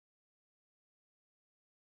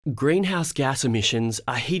Greenhouse gas emissions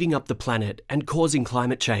are heating up the planet and causing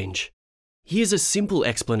climate change. Here's a simple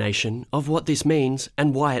explanation of what this means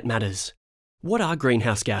and why it matters. What are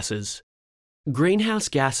greenhouse gases? Greenhouse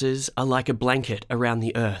gases are like a blanket around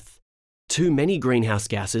the Earth. Too many greenhouse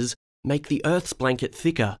gases make the Earth's blanket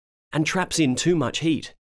thicker and traps in too much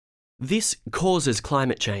heat. This causes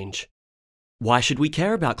climate change. Why should we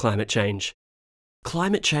care about climate change?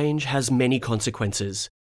 Climate change has many consequences,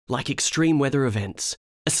 like extreme weather events,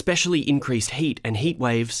 especially increased heat and heat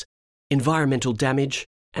waves, environmental damage,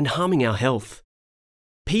 and harming our health.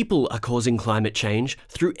 People are causing climate change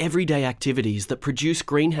through everyday activities that produce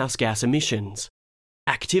greenhouse gas emissions.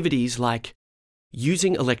 Activities like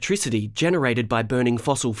using electricity generated by burning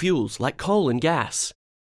fossil fuels like coal and gas,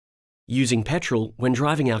 using petrol when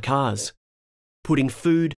driving our cars, putting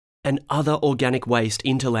food and other organic waste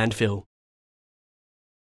into landfill.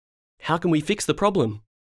 How can we fix the problem?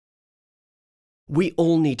 We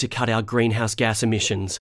all need to cut our greenhouse gas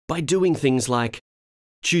emissions by doing things like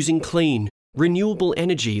choosing clean, renewable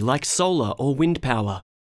energy like solar or wind power,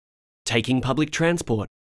 taking public transport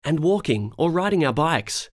and walking or riding our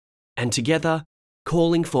bikes, and together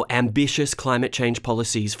calling for ambitious climate change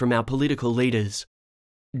policies from our political leaders.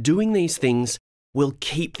 Doing these things will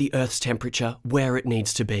keep the Earth's temperature where it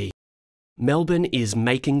needs to be. Melbourne is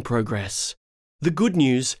making progress. The good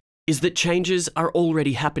news is that changes are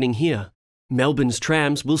already happening here. Melbourne's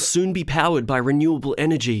trams will soon be powered by renewable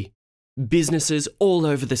energy. Businesses all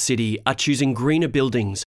over the city are choosing greener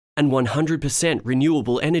buildings and 100%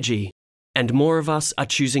 renewable energy, and more of us are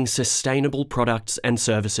choosing sustainable products and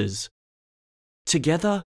services.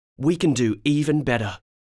 Together, we can do even better.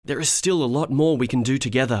 There is still a lot more we can do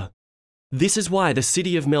together. This is why the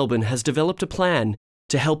City of Melbourne has developed a plan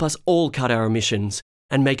to help us all cut our emissions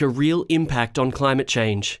and make a real impact on climate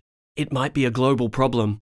change. It might be a global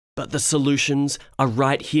problem, but the solutions are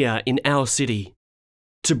right here in our city.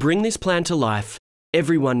 To bring this plan to life,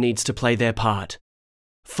 everyone needs to play their part.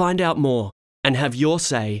 Find out more and have your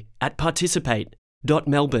say at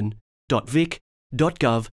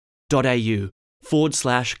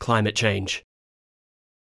participate.melbourne.vic.gov.au/climate change.